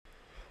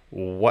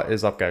What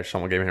is up, guys?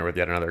 Sean Gaming here with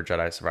yet another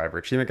Jedi Survivor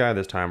achievement guide.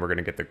 This time we're going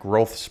to get the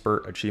Growth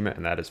Spurt achievement,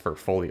 and that is for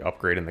fully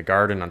upgrading the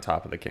garden on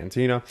top of the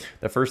Cantina.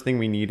 The first thing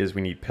we need is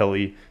we need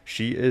Pilly.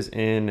 She is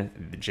in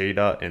the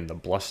Jada in the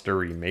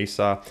Blustery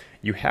Mesa.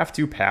 You have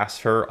to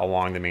pass her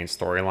along the main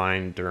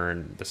storyline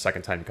during the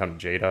second time you come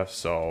to Jada,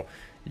 so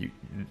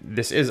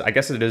I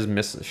guess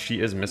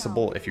she is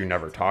missable if you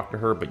never talk to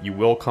her, but you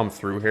will come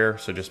through here,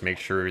 so just make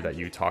sure that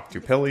you talk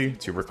to Pilly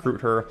to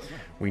recruit her.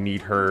 We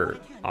need her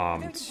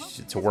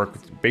to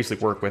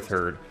basically work with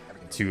her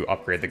to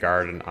upgrade the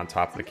garden on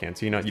top of the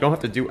Cantina. You don't have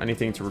to do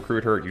anything to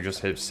recruit her, you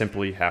just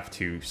simply have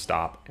to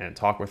stop and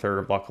talk with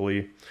her,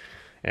 luckily.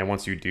 And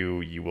once you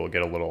do, you will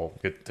get a little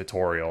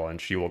tutorial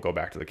and she will go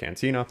back to the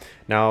Cantina.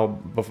 Now,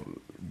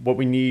 what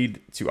we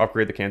need to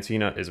upgrade the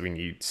Cantina is we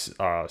need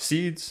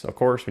seeds, of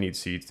course. We need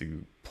seeds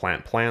to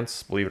plant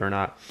plants, believe it or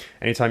not.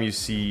 Anytime you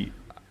see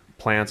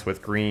plants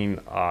with green,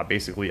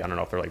 basically, I don't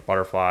know if they're like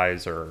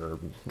butterflies or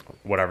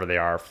whatever they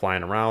are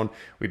flying around,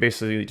 we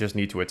basically just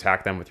need to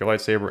attack them with your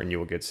lightsaber and you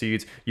will get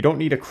seeds. You don't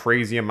need a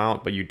crazy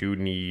amount, but you do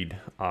need,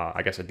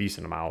 I guess, a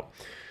decent amount.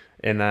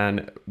 And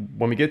then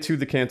when we get to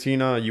the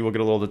Cantina, you will get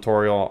a little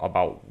tutorial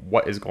about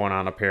what is going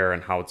on up here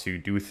and how to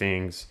do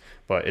things,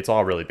 but it's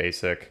all really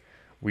basic.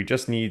 We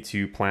just need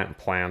to plant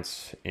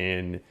plants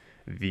in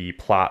the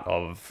plot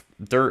of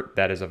dirt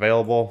that is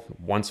available.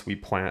 Once we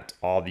plant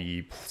all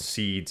the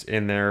seeds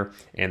in there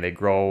and they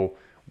grow,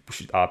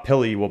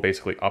 Pilly will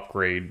basically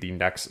upgrade the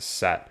next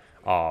set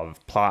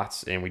of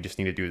plots, and we just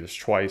need to do this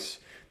twice.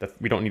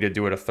 We don't need to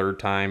do it a third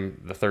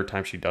time. The third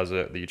time she does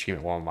it, the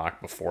achievement will unlock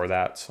before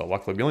that. So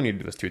luckily, we only need to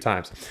do this 2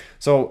 times.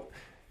 So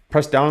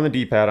press down on the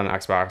D-pad on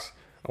Xbox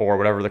or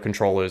whatever the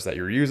control is that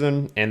you're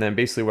using. And then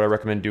basically what I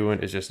recommend doing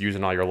is just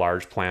using all your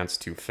large plants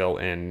to fill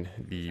in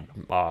the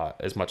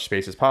as much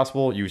space as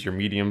possible. Use your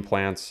medium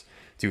plants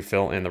to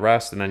fill in the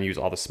rest, and then use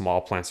all the small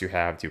plants you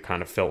have to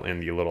kind of fill in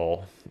the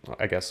little,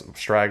 I guess,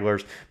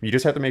 stragglers. You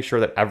just have to make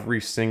sure that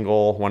every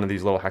single one of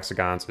these little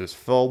hexagons is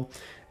filled.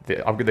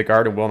 The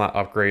garden will not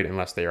upgrade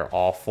unless they are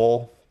all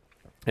full.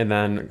 And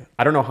then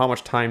I don't know how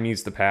much time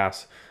needs to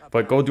pass,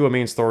 but go do a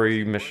main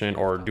story mission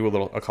or do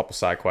a couple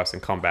side quests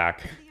and come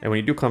back. And when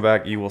you do come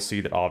back, you will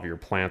see that all of your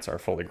plants are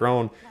fully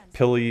grown.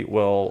 Pilly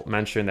will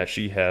mention that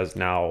she has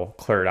now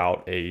cleared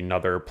out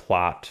another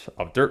plot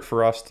of dirt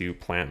for us to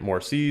plant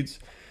more seeds.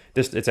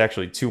 It's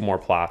actually 2 more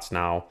plots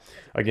now.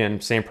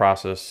 Again, same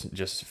process,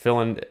 just fill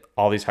in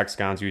all these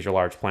hexagons, use your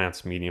large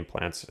plants, medium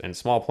plants, and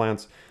small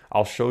plants.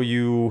 I'll show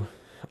you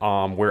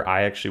where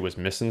I actually was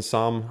missing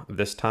some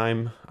this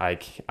time. I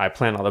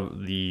planted all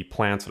the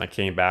plants when I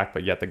came back,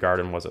 but yet the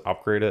garden wasn't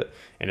upgraded,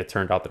 and it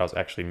turned out that I was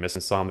actually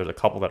missing some. There's a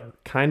couple that are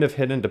kind of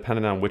hidden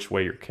depending on which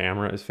way your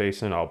camera is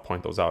facing. I'll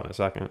point those out in a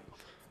second.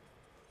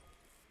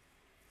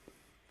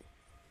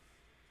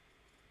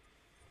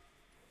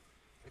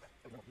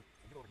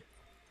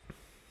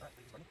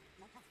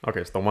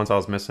 Okay, so the ones I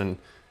was missing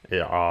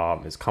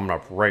is coming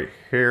up right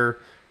here,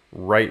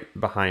 right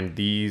behind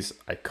these.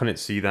 I couldn't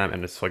see them,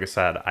 and it's like I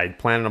said, I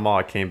planted them all.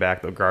 I came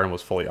back, the garden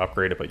was fully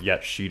upgraded, but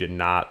yet she did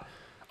not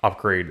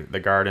upgrade the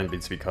garden.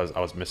 It's because I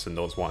was missing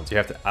those ones. You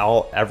have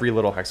to, every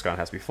little hexagon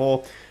has to be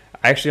full.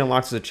 I actually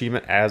unlocked this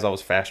achievement as I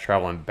was fast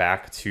traveling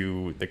back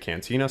to the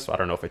Cantina, so I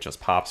don't know if it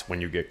just pops when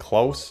you get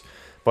close.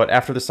 But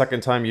after the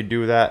second time you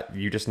do that,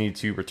 you just need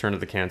to return to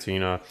the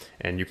Cantina,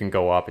 and you can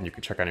go up and you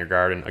can check on your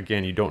garden.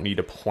 Again, you don't need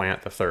to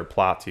plant the 3rd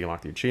plot to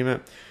unlock the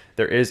achievement.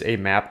 There is a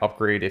map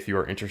upgrade if you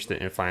are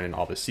interested in finding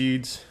all the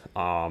seeds.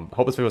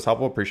 Hope this video was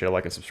helpful. Appreciate a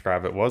like and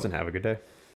subscribe if it was, and have a good day.